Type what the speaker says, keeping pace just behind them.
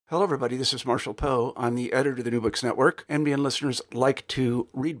Hello, everybody. This is Marshall Poe. I'm the editor of the New Books Network. NBN listeners like to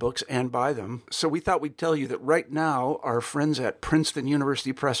read books and buy them. So we thought we'd tell you that right now, our friends at Princeton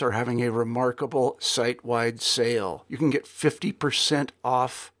University Press are having a remarkable site-wide sale. You can get 50%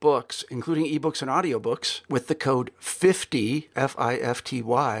 off books, including ebooks and audiobooks, with the code 50,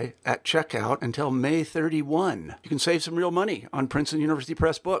 F-I-F-T-Y, at checkout until May 31. You can save some real money on Princeton University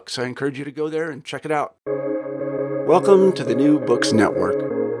Press books. I encourage you to go there and check it out. Welcome to the New Books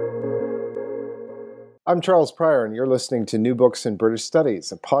Network. I'm Charles Pryor, and you're listening to New Books in British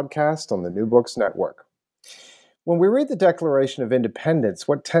Studies, a podcast on the New Books Network. When we read the Declaration of Independence,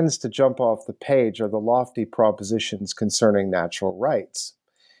 what tends to jump off the page are the lofty propositions concerning natural rights.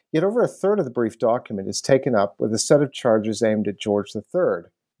 Yet over a third of the brief document is taken up with a set of charges aimed at George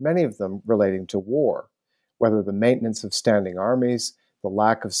III, many of them relating to war, whether the maintenance of standing armies, the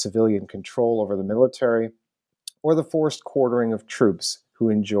lack of civilian control over the military, or the forced quartering of troops who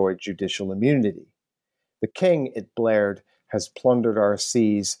enjoyed judicial immunity. The king, it blared, has plundered our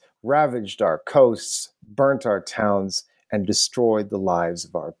seas, ravaged our coasts, burnt our towns, and destroyed the lives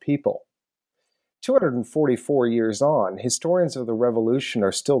of our people. 244 years on, historians of the Revolution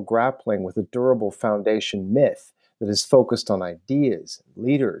are still grappling with a durable foundation myth that is focused on ideas, and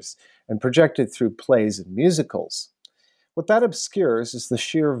leaders, and projected through plays and musicals. What that obscures is the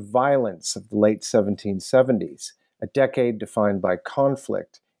sheer violence of the late 1770s, a decade defined by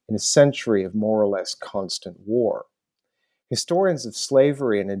conflict, in a century of more or less constant war. Historians of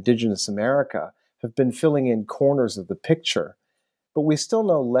slavery in indigenous America have been filling in corners of the picture, but we still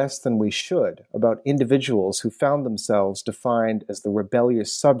know less than we should about individuals who found themselves defined as the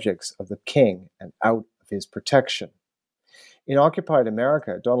rebellious subjects of the king and out of his protection. In occupied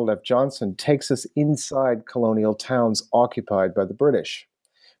America, Donald F. Johnson takes us inside colonial towns occupied by the British.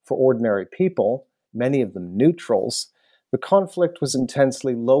 For ordinary people, many of them neutrals, the conflict was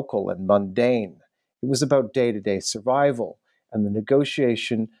intensely local and mundane. It was about day-to-day survival and the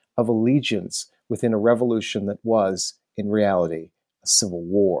negotiation of allegiance within a revolution that was, in reality, a civil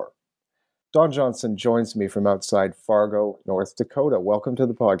war. Don Johnson joins me from outside Fargo, North Dakota. Welcome to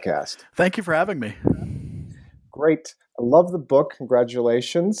the podcast. Thank you for having me. Great. I love the book.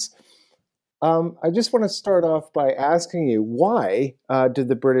 Congratulations. I just want to start off by asking you, why did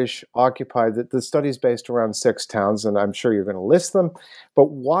the British occupy, the study's based around 6 towns, and I'm sure you're going to list them,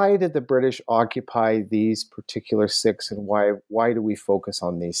 but why did the British occupy these particular 6, and why do we focus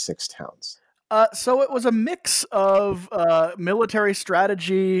on these 6 towns? So it was a mix of military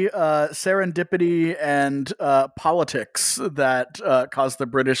strategy, serendipity, and politics that caused the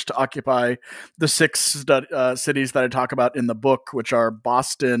British to occupy the 6 cities that I talk about in the book, which are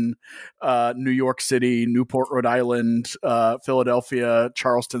Boston, New York City, Newport, Rhode Island, Philadelphia,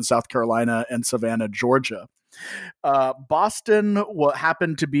 Charleston, South Carolina, and Savannah, Georgia. Boston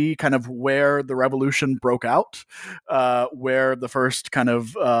happened to be kind of where the revolution broke out, where the first kind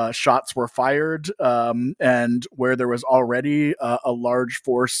of shots were fired, and where there was already a large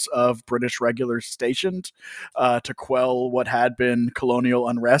force of British regulars stationed to quell what had been colonial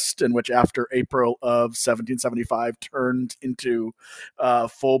unrest, and which after April of 1775 turned into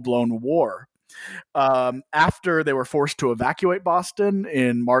full-blown war. After they were forced to evacuate Boston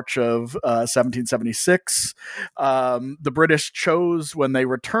in March of 1776, the British chose, when they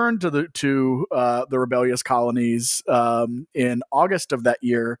returned to the rebellious colonies in August of that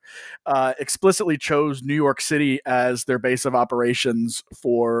year, explicitly chose New York City as their base of operations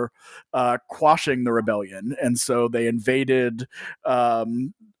for quashing the rebellion, and so they invaded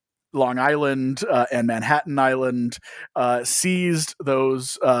Long Island and Manhattan Island, seized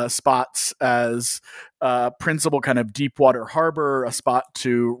those spots as principal kind of Deepwater Harbor, a spot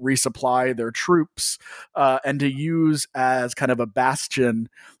to resupply their troops, and to use as kind of a bastion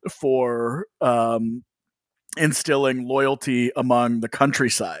for instilling loyalty among the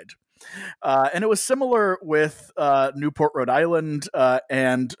countryside. And it was similar with Newport, Rhode Island,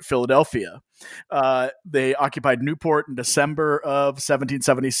 and Philadelphia. They occupied Newport in December of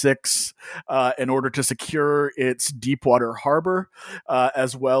 1776 in order to secure its Deepwater Harbor,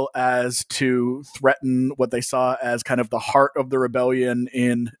 as well as to threaten what they saw as kind of the heart of the rebellion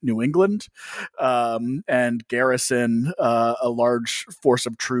in New England, and garrison a large force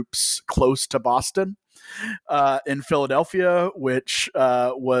of troops close to Boston. In Philadelphia, which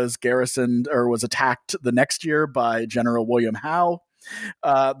was garrisoned or was attacked the next year by General William Howe.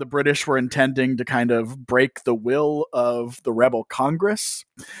 The British were intending to kind of break the will of the rebel Congress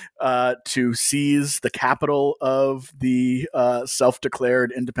to seize the capital of the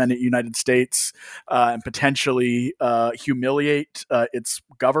self-declared independent United States and potentially humiliate its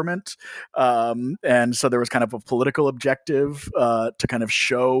government. And so there was kind of a political objective to kind of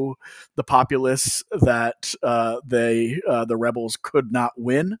show the populace that the rebels could not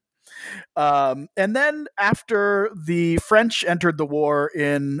win. And then after the French entered the war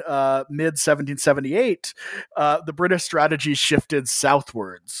in mid 1778, the British strategy shifted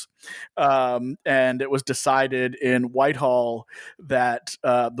southwards. And it was decided in Whitehall that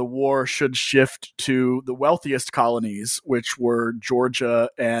the war should shift to the wealthiest colonies, which were Georgia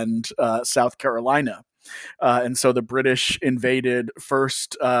and South Carolina. And so the British invaded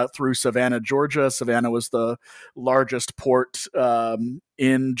first through Savannah, Georgia. Savannah was the largest port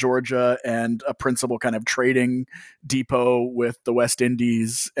in Georgia and a principal kind of trading depot with the West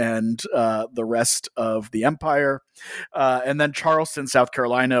Indies and the rest of the empire. And then Charleston, South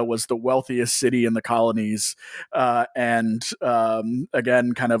Carolina was the wealthiest city in the colonies. And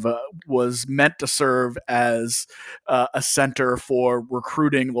again, kind of was meant to serve as a center for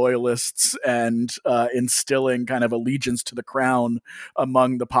recruiting loyalists and instilling kind of allegiance to the crown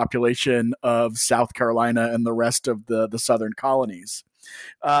among the population of South Carolina and the rest of the southern colonies.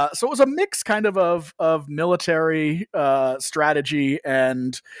 So it was a mix kind of military strategy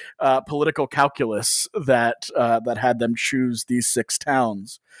and political calculus that had them choose these 6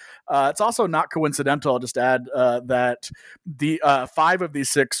 towns. It's also not coincidental, I'll just add, that the 5 of these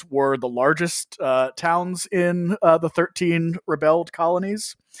 6 were the largest towns in the 13 rebelled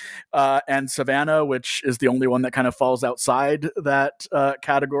colonies. And Savannah, which is the only one that kind of falls outside that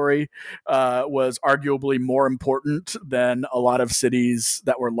category, was arguably more important than a lot of cities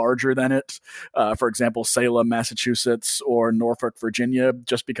that were larger than it. For example, Salem, Massachusetts, or Norfolk, Virginia,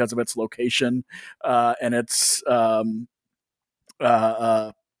 just because of its location and its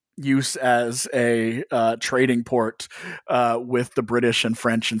use as a trading port with the British and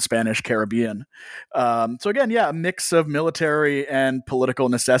French and Spanish Caribbean. So again, a mix of military and political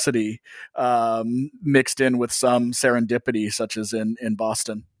necessity mixed in with some serendipity, such as in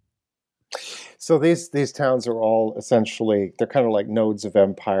Boston. So these towns are all essentially, they're kind of like nodes of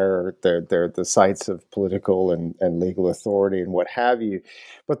empire. They're the sites of political and legal authority and what have you,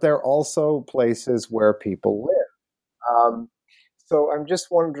 but they're also places where people live. So I'm just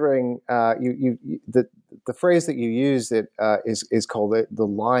wondering, the phrase that you use is called the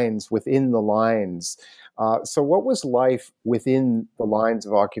lines within the lines. So what was life within the lines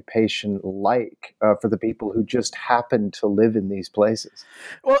of occupation like for the people who just happened to live in these places?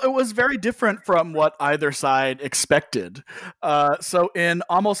 Well, it was very different from what either side expected. So in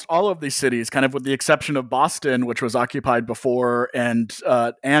almost all of these cities, kind of with the exception of Boston, which was occupied before and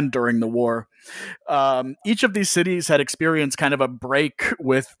during the war, each of these cities had experienced kind of a break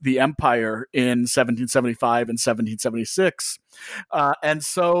with the empire in 1775 and 1776. And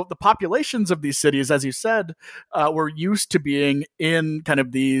so the populations of these cities, as you said, were used to being in kind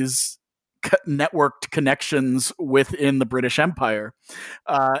of these networked connections within the British Empire.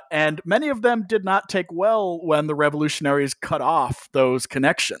 And many of them did not take well when the revolutionaries cut off those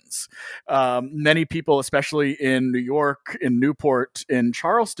connections. Many people, especially in New York, in Newport, in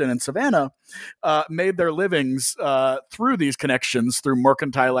Charleston, and Savannah, made their livings through these connections, through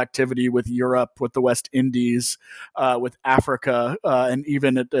mercantile activity with Europe, with the West Indies, with Africa, and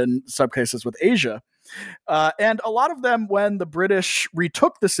even in some cases with Asia. And a lot of them, when the British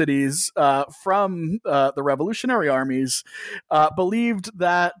retook the cities from the revolutionary armies, believed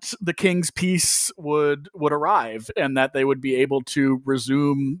that the king's peace would arrive and that they would be able to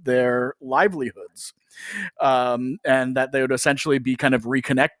resume their livelihoods. And that they would essentially be kind of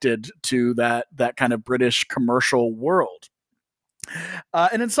reconnected to that kind of British commercial world.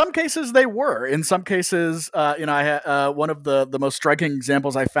 And in some cases, they were. In some cases, one of the most striking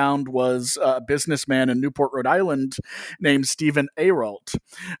examples I found was a businessman in Newport, Rhode Island, named Stephen Ayrault.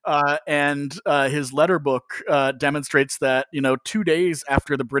 And his letter book demonstrates that, 2 days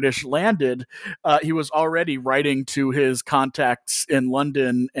after the British landed, he was already writing to his contacts in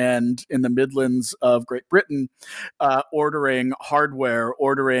London and in the Midlands of Great Britain, ordering hardware,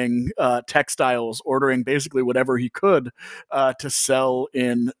 ordering textiles, ordering basically whatever he could to sell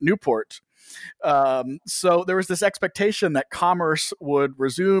in Newport. So there was this expectation that commerce would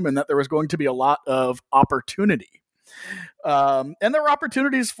resume and that there was going to be a lot of opportunity. And there were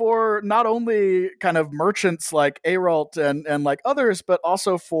opportunities for not only kind of merchants like Ayrault and like others, but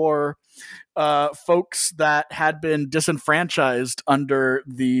also for folks that had been disenfranchised under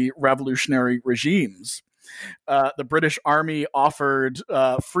the revolutionary regimes. The British Army offered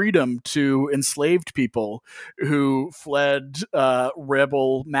freedom to enslaved people who fled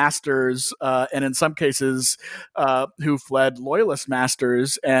rebel masters, and in some cases, who fled loyalist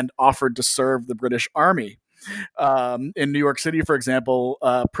masters and offered to serve the British Army. In New York City, for example,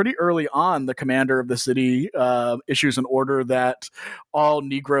 pretty early on, the commander of the city issues an order that all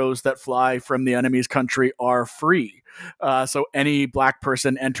Negroes that fly from the enemy's country are free. So any black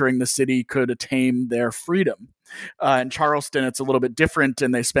person entering the city could attain their freedom. In Charleston, it's a little bit different,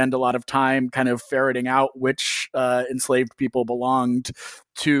 and they spend a lot of time kind of ferreting out which enslaved people belonged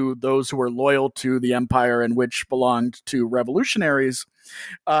to those who were loyal to the empire and which belonged to revolutionaries.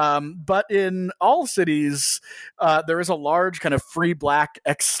 But in all cities, there is a large kind of free black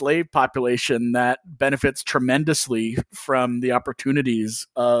ex-slave population that benefits tremendously from the opportunities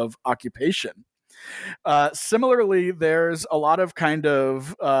of occupation. Similarly, there's a lot of kind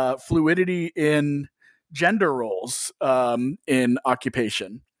of fluidity in gender roles in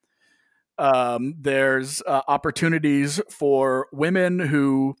occupation. There's opportunities for women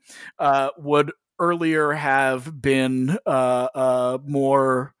who would earlier have been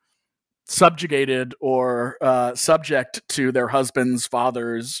more subjugated or subject to their husband's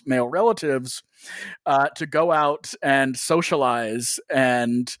father's male relatives to go out and socialize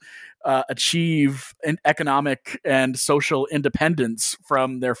and achieve an economic and social independence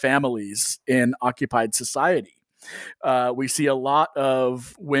from their families in occupied society. We see a lot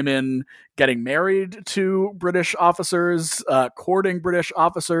of women getting married to British officers, courting British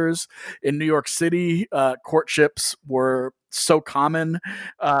officers. In New York City, courtships were so common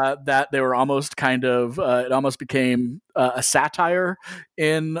that they were almost kind of, it almost became a satire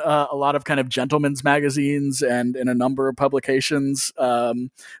in a lot of kind of gentlemen's magazines and in a number of publications. The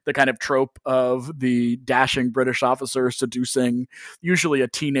kind of trope of the dashing British officer seducing usually a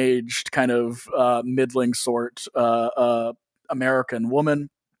teenaged kind of middling sort American woman.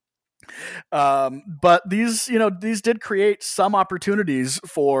 But these did create some opportunities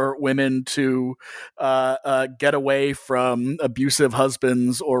for women to get away from abusive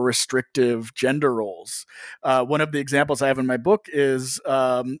husbands or restrictive gender roles. One of the examples I have in my book is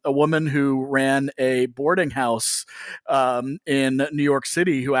a woman who ran a boarding house in New York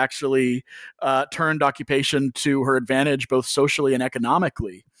City who actually turned occupation to her advantage both socially and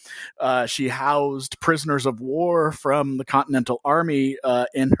economically. She housed prisoners of war from the Continental Army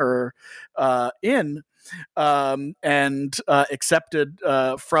in her inn and accepted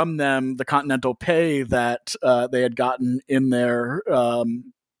from them the continental pay that they had gotten in their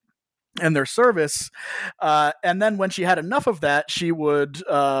service. And then when she had enough of that, she would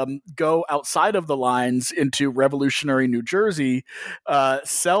go outside of the lines into revolutionary New Jersey,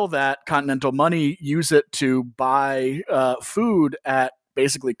 sell that continental money, use it to buy food at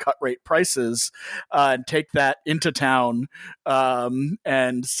basically cut rate prices, and take that into town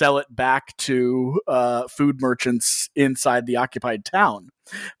and sell it back to food merchants inside the occupied town.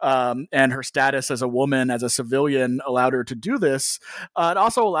 And her status as a woman, as a civilian, allowed her to do this. It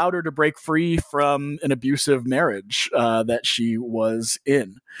also allowed her to break free from an abusive marriage that she was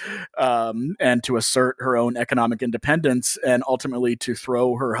in, and to assert her own economic independence and ultimately to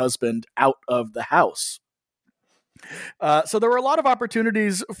throw her husband out of the house. So there were a lot of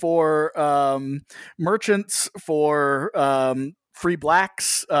opportunities for merchants, for free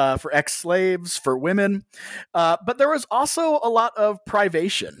blacks, for ex-slaves, for women. But there was also a lot of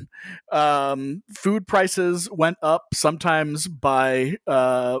privation. Food prices went up sometimes by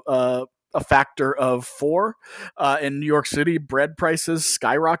a factor of 4. In New York City, bread prices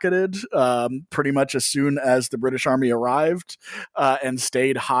skyrocketed pretty much as soon as the British Army arrived and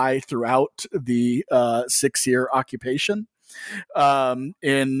stayed high throughout the 6-year occupation.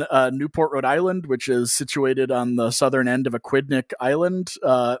 In Newport, Rhode Island, which is situated on the southern end of Aquidneck Island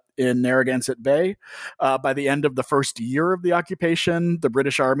in Narragansett Bay. By the end of the first year of the occupation, the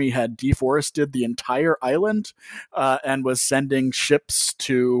British Army had deforested the entire island and was sending ships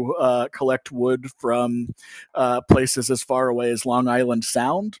to collect wood from places as far away as Long Island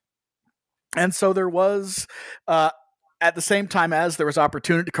Sound. And so there was at the same time as there was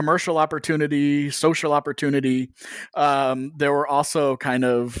opportunity, commercial opportunity, social opportunity, there were also kind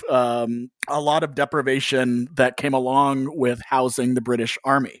of a lot of deprivation that came along with housing the British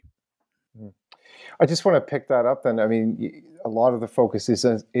Army. I just want to pick that up then. I mean, a lot of the focus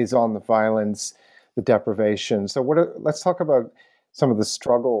is on the violence, the deprivation. So let's talk about some of the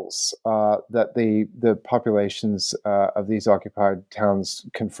struggles that the populations of these occupied towns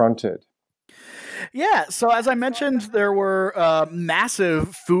confronted. Yeah, so as I mentioned, there were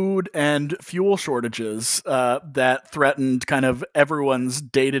massive food and fuel shortages that threatened kind of everyone's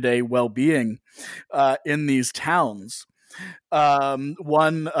day-to-day well-being in these towns.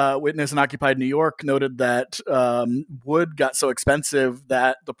 One witness in occupied New York noted that wood got so expensive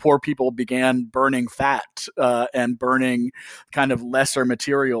that the poor people began burning fat and burning kind of lesser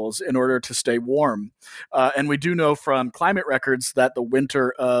materials in order to stay warm. And we do know from climate records that the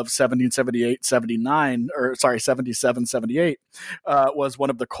winter of 77, 78 was one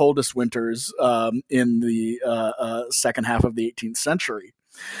of the coldest winters in the second half of the 18th century.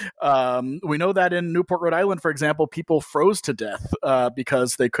 We know that in Newport, Rhode Island, for example, people froze to death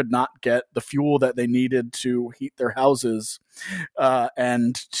because they could not get the fuel that they needed to heat their houses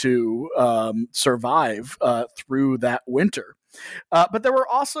and to survive through that winter. But there were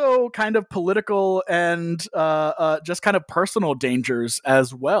also kind of political and just kind of personal dangers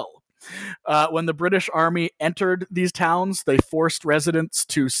as well. When the British Army entered these towns, they forced residents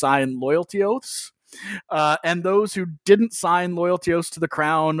to sign loyalty oaths. And those who didn't sign loyalty oaths to the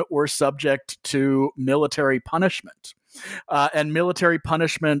crown were subject to military punishment. And military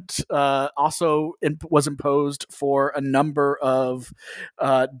punishment also was imposed for a number of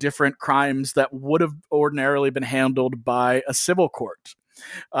different crimes that would have ordinarily been handled by a civil court.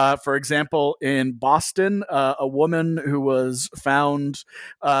 For example, in Boston, a woman who was found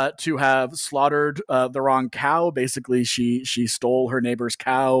to have slaughtered the wrong cow, basically she stole her neighbor's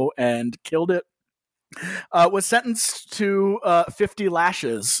cow and killed it, was sentenced to 50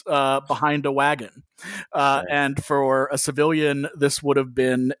 lashes behind a wagon. And for a civilian, this would have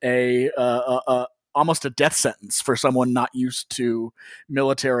been almost a death sentence for someone not used to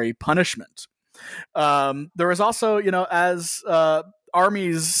military punishment. There was also, as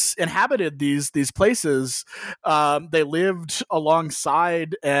armies inhabited these places, they lived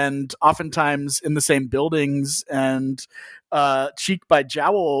alongside and oftentimes in the same buildings and cheek by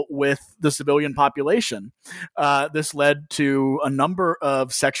jowl with the civilian population. This led to a number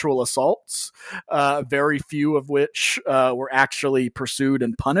of sexual assaults, very few of which were actually pursued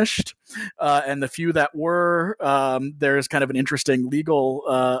and punished. And the few that were, there's kind of an interesting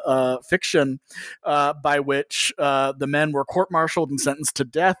legal fiction by which the men were court-martialed and sentenced to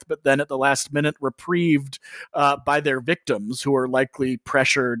death, but then at the last minute reprieved by their victims, who were likely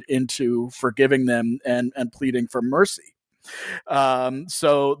pressured into forgiving them and pleading for mercy.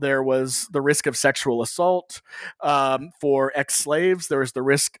 So there was the risk of sexual assault. For ex-slaves, there was the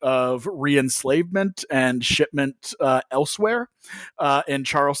risk of re-enslavement and shipment elsewhere. In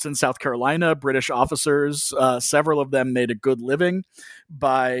Charleston, South Carolina, British officers, several of them made a good living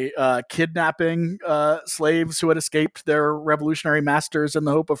by kidnapping slaves who had escaped their revolutionary masters in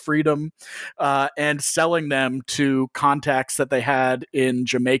the hope of freedom and selling them to contacts that they had in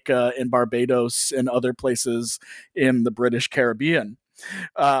Jamaica, in Barbados, and other places in the British Caribbean.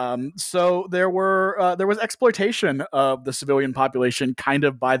 So there was exploitation of the civilian population kind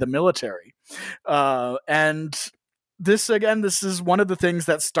of by the military. And this is one of the things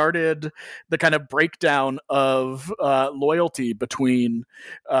that started the kind of breakdown of loyalty between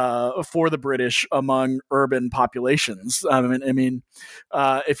for the British among urban populations.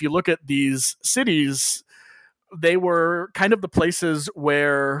 If you look at these cities, they were kind of the places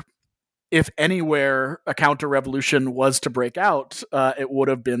where, if anywhere a counter-revolution was to break out, it would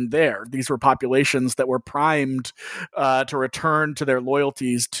have been there. These were populations that were primed to return to their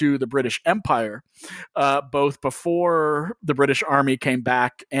loyalties to the British Empire, both before the British Army came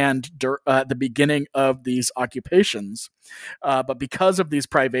back and at the beginning of these occupations. But because of these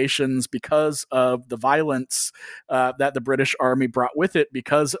privations, because of the violence that the British Army brought with it,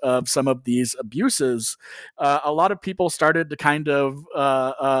 because of some of these abuses, a lot of people started to kind of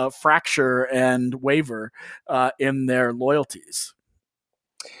fracture and waver in their loyalties.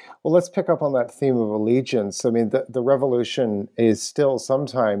 Well, let's pick up on that theme of allegiance. I mean, the revolution is still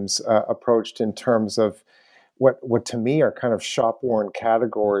sometimes approached in terms of what to me are kind of shop-worn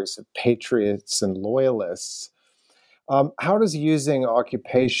categories of patriots and loyalists. How does using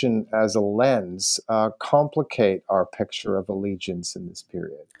occupation as a lens complicate our picture of allegiance in this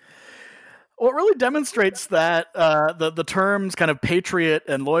period? Well, it really demonstrates that the terms kind of patriot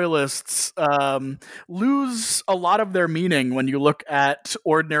and loyalists lose a lot of their meaning when you look at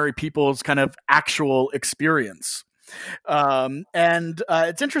ordinary people's kind of actual experience. And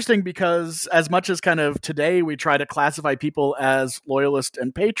it's interesting because as much as kind of today we try to classify people as loyalist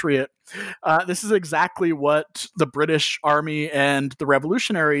and patriot, this is exactly what the British Army and the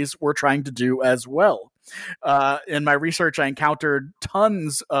revolutionaries were trying to do as well. In my research, I encountered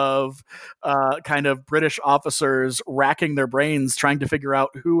tons of kind of British officers racking their brains trying to figure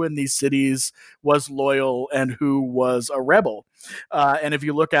out who in these cities was loyal and who was a rebel. And if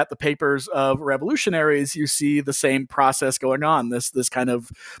you look at the papers of revolutionaries, you see the same process going on, this kind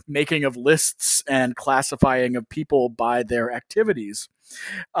of making of lists and classifying of people by their activities.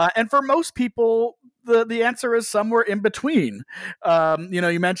 And for most people, the answer is somewhere in between.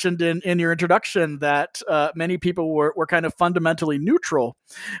 You mentioned in your introduction that many people were kind of fundamentally neutral.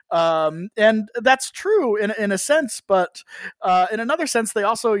 And that's true in a sense, but in another sense, they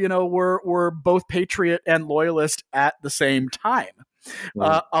also, were both patriot and loyalist at the same time.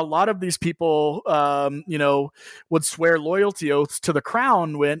 A lot of these people, would swear loyalty oaths to the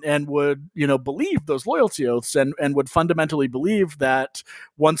crown and would, believe those loyalty oaths and would fundamentally believe that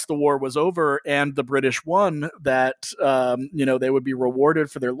once the war was over and the British won, that, they would be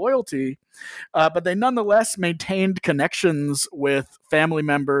rewarded for their loyalty. But they nonetheless maintained connections with family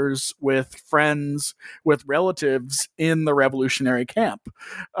members, with friends, with relatives in the revolutionary camp.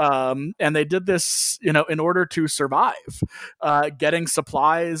 And they did this, in order to survive. Getting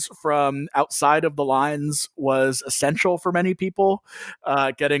supplies from outside of the lines was essential for many people.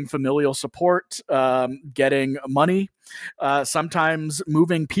 Getting familial support, getting money, sometimes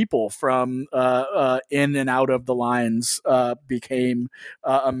moving people from in and out of the lines became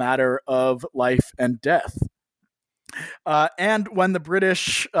a matter of life and death. And when the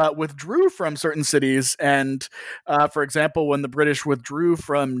British withdrew from certain cities, and for example, when the British withdrew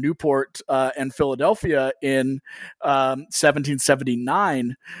from Newport and Philadelphia in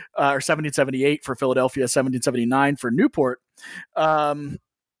 1779, or 1778 for Philadelphia, 1779 for Newport,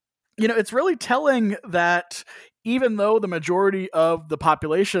 it's really telling that even though the majority of the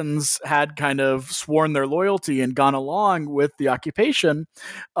populations had kind of sworn their loyalty and gone along with the occupation,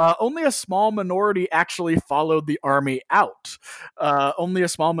 only a small minority actually followed the army out. Only a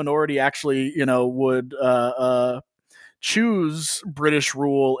small minority actually, would choose British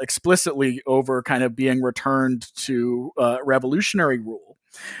rule explicitly over kind of being returned to revolutionary rule.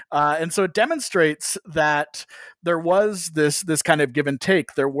 And so it demonstrates that there was this kind of give and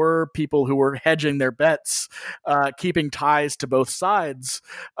take. There were people who were hedging their bets, keeping ties to both sides.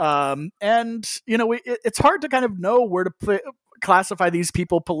 And, it's hard to kind of know where to classify these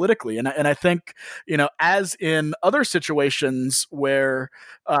people politically. And I think, as in other situations where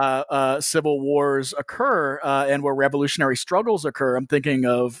civil wars occur and where revolutionary struggles occur, I'm thinking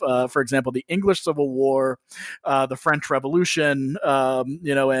of, for example, the English Civil War, the French Revolution,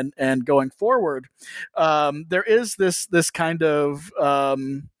 and going forward, there is this kind of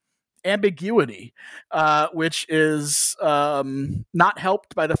ambiguity, which is not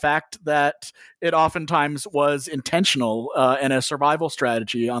helped by the fact that it oftentimes was intentional and a survival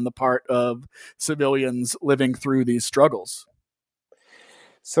strategy on the part of civilians living through these struggles.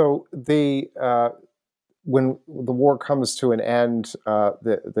 So when the war comes to an end,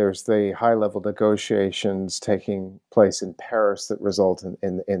 there's the high-level negotiations taking place in Paris that result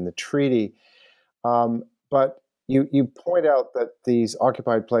in the treaty. But you point out that these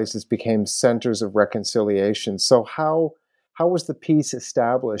occupied places became centers of reconciliation. So how was the peace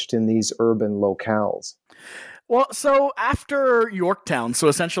established in these urban locales? Well, so after Yorktown, so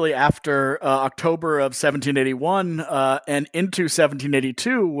essentially after October of 1781 and into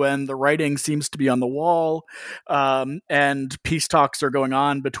 1782, when the writing seems to be on the wall and peace talks are going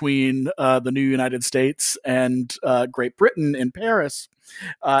on between the new United States and Great Britain in Paris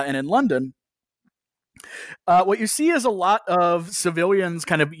and in London, what you see is a lot of civilians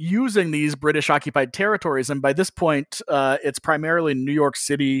kind of using these British occupied territories. And by this point, it's primarily New York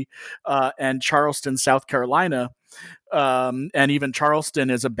City and Charleston, South Carolina. And even Charleston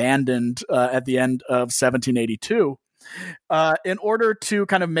is abandoned at the end of 1782. In order to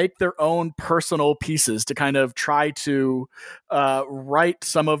kind of make their own personal pieces, to kind of try to write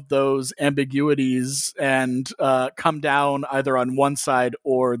some of those ambiguities and come down either on one side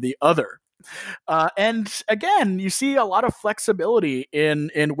or the other. And again, you see a lot of flexibility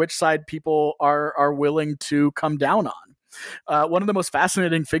in which side people are willing to come down on. One of the most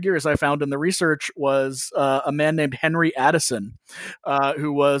fascinating figures I found in the research was a man named Henry Addison,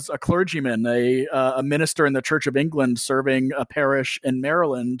 who was a clergyman, a minister in the Church of England serving a parish in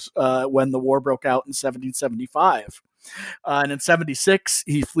Maryland when the war broke out in 1775. And in 76,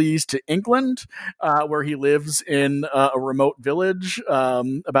 he flees to England, where he lives in a remote village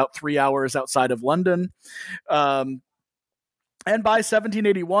about 3 hours outside of London. And by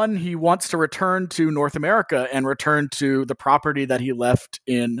 1781, he wants to return to North America and return to the property that he left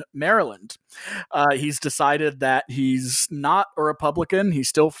in Maryland. He's decided that he's not a Republican. He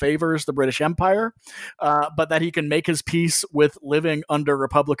still favors the British Empire, but that he can make his peace with living under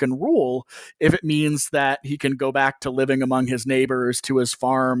Republican rule if it means that he can go back to living among his neighbors, to his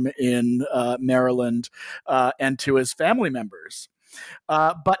farm in Maryland, and to his family members.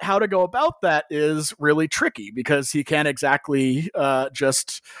 But how to go about that is really tricky because he can't exactly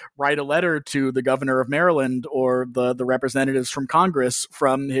just write a letter to the governor of Maryland or the representatives from Congress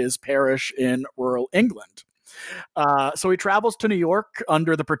from his parish in rural England. So he travels to New York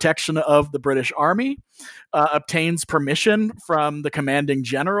under the protection of the British Army, obtains permission from the commanding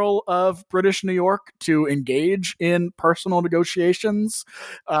general of British New York to engage in personal negotiations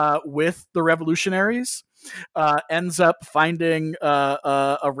with the revolutionaries. Ends up finding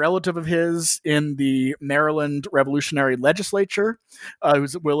a relative of his in the Maryland Revolutionary Legislature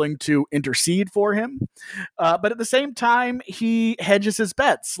who's willing to intercede for him. But at the same time, he hedges his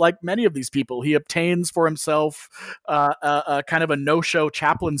bets. Like many of these people, he obtains for himself a kind of a no-show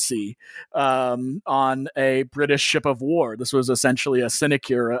chaplaincy on a British ship of war. This was essentially a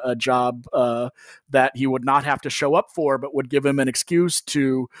sinecure, a job that he would not have to show up for, but would give him an excuse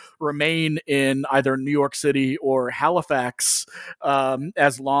to remain in either New York City or Halifax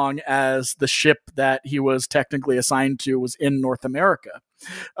as long as the ship that he was technically assigned to was in North America.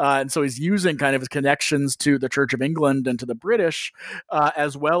 And so he's using kind of his connections to the Church of England and to the British,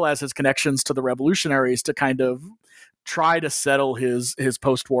 as well as his connections to the revolutionaries to kind of try to settle his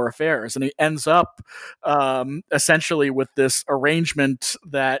post-war affairs. And he ends up essentially with this arrangement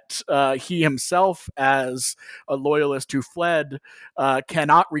that he himself, as a loyalist who fled,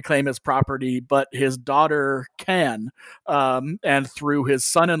 cannot reclaim his property, but his daughter can. And through his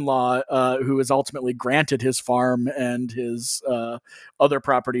son-in-law, who is ultimately granted his farm and his other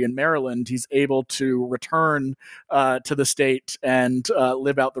property in Maryland, he's able to return to the state and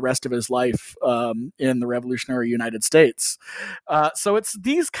live out the rest of his life in the revolutionary United States. So it's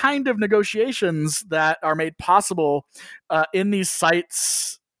these kind of negotiations that are made possible in these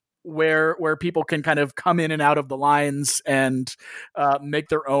sites where people can kind of come in and out of the lines and make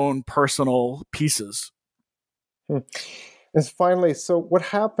their own personal pieces. And finally, so what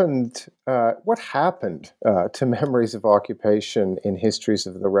happened? What happened to memories of occupation in histories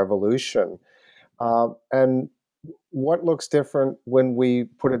of the Revolution, and what looks different when we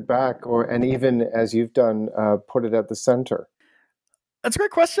put it back, and even as you've done, put it at the center? That's a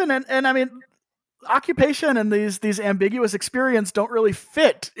great question, and I mean, occupation and these ambiguous experiences don't really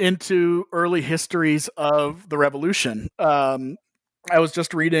fit into early histories of the Revolution. I was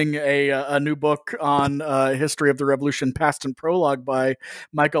just reading a new book on history of the Revolution, Past and Prologue by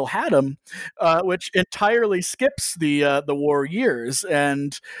Michael Haddam, which entirely skips the war years,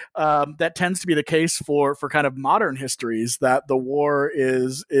 and that tends to be the case for kind of modern histories, that the war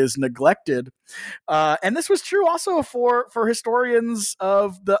is neglected. And this was true also for historians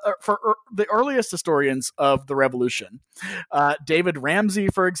of the earliest historians of the Revolution. David Ramsay,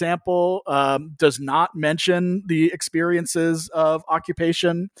 for example, does not mention the experiences of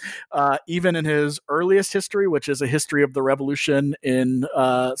occupation, even in his earliest history, which is a history of the Revolution in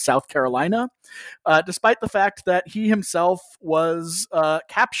South Carolina, despite the fact that he himself was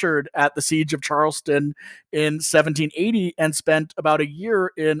captured at the Siege of Charleston in 1780 and spent about a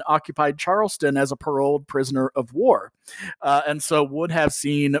year in occupied Charleston as a paroled prisoner of war. And so would have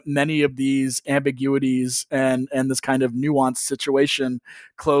seen many of these ambiguities and this kind of nuanced situation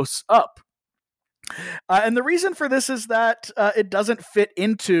close up. And the reason for this is that it doesn't fit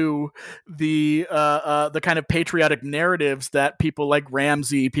into the kind of patriotic narratives that people like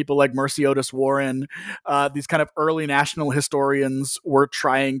Ramsay, people like Mercy Otis Warren, these kind of early national historians were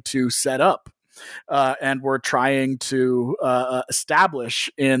trying to set up. And were trying to establish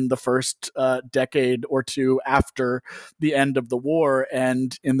in the first decade or two after the end of the war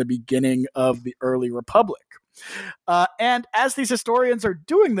and in the beginning of the early republic. And as these historians are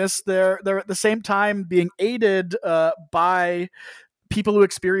doing this, they're at the same time being aided by people who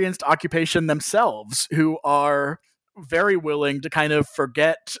experienced occupation themselves, who are very willing to kind of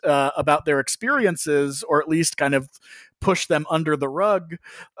forget about their experiences, or at least kind of push them under the rug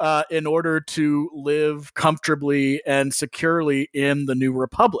in order to live comfortably and securely in the new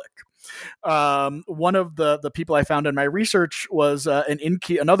republic. One of the people I found in my research was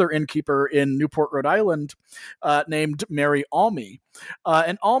another innkeeper in Newport, Rhode Island, named Mary Almy.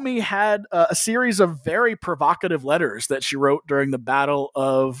 And Almy had a series of very provocative letters that she wrote during the Battle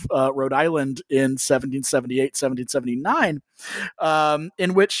of Rhode Island in 1778, 1779,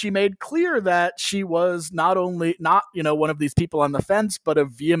 in which she made clear that she was not one of these people on the fence, but a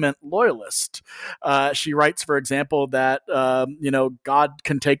vehement loyalist. She writes, for example, that God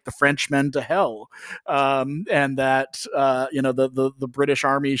can take the Frenchmen to hell, and that the British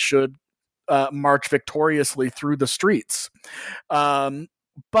Army should march victoriously through the streets.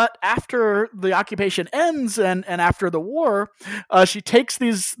 But after the occupation ends and after the war, she takes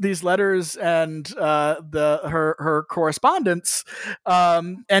these letters and her correspondence,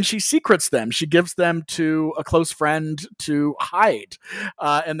 and she secrets them. She gives them to a close friend to hide,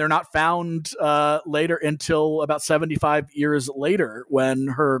 and they're not found later until about 75 years later, when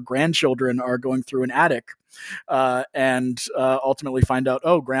her grandchildren are going through an attic. And ultimately find out,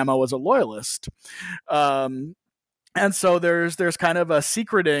 oh, grandma was a loyalist. And so there's kind of a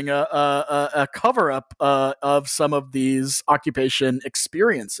secreting, a cover up of some of these occupation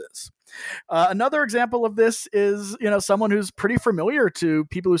experiences. Another example of this is, someone who's pretty familiar to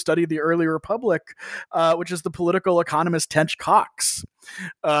people who studied the early republic, which is the political economist Tench Coxe.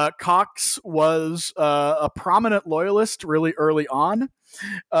 Coxe was a prominent loyalist really early on.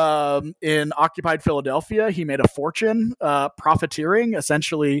 In occupied Philadelphia, he made a fortune profiteering,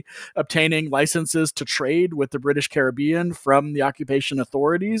 essentially obtaining licenses to trade with the British Caribbean from the occupation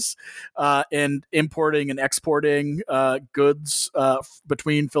authorities, and importing and exporting goods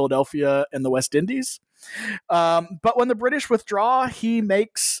between Philadelphia and the West Indies. But when the British withdraw, he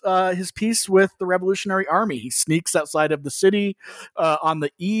makes his peace with the Revolutionary Army. He sneaks outside of the city on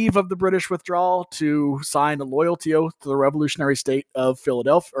the eve of the British withdrawal to sign a loyalty oath to the revolutionary state of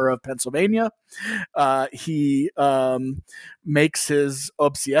Philadelphia or of Pennsylvania. He makes his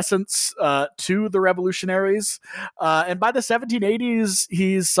obeisance to the revolutionaries. And by the 1780s,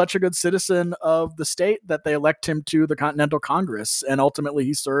 he's such a good citizen of the state that they elect him to the Continental Congress. And ultimately,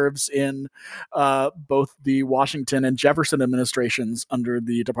 he serves in both the Washington and Jefferson administrations under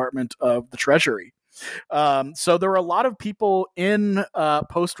the Department of the Treasury. So there were a lot of people in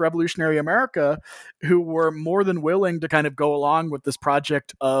post-revolutionary America who were more than willing to kind of go along with this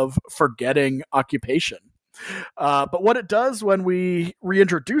project of forgetting occupation. But what it does when we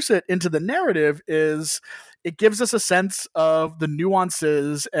reintroduce it into the narrative is it gives us a sense of the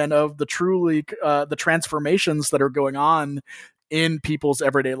nuances and of the the transformations that are going on in people's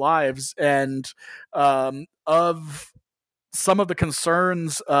everyday lives, and of some of the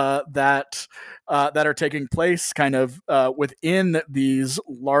concerns that are taking place kind of within these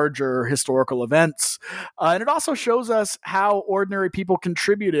larger historical events. And it also shows us how ordinary people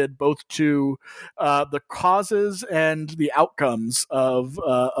contributed both to the causes and the outcomes of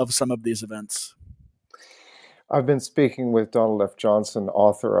some of these events. I've been speaking with Donald F. Johnson,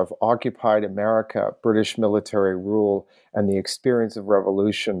 author of Occupied America, British Military Rule and the Experience of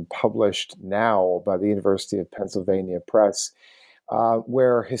Revolution, published now by the University of Pennsylvania Press,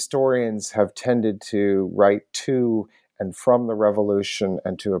 where historians have tended to write to and from the revolution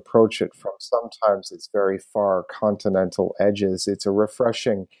and to approach it from sometimes its very far continental edges. It's a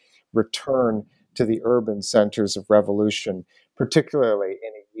refreshing return to the urban centers of revolution, particularly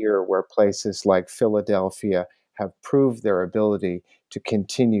in a year where places like Philadelphia have proved their ability to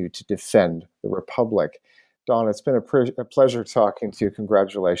continue to defend the Republic. Don, it's been a pleasure talking to you.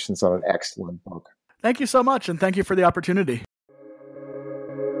 Congratulations on an excellent book. Thank you so much, and thank you for the opportunity.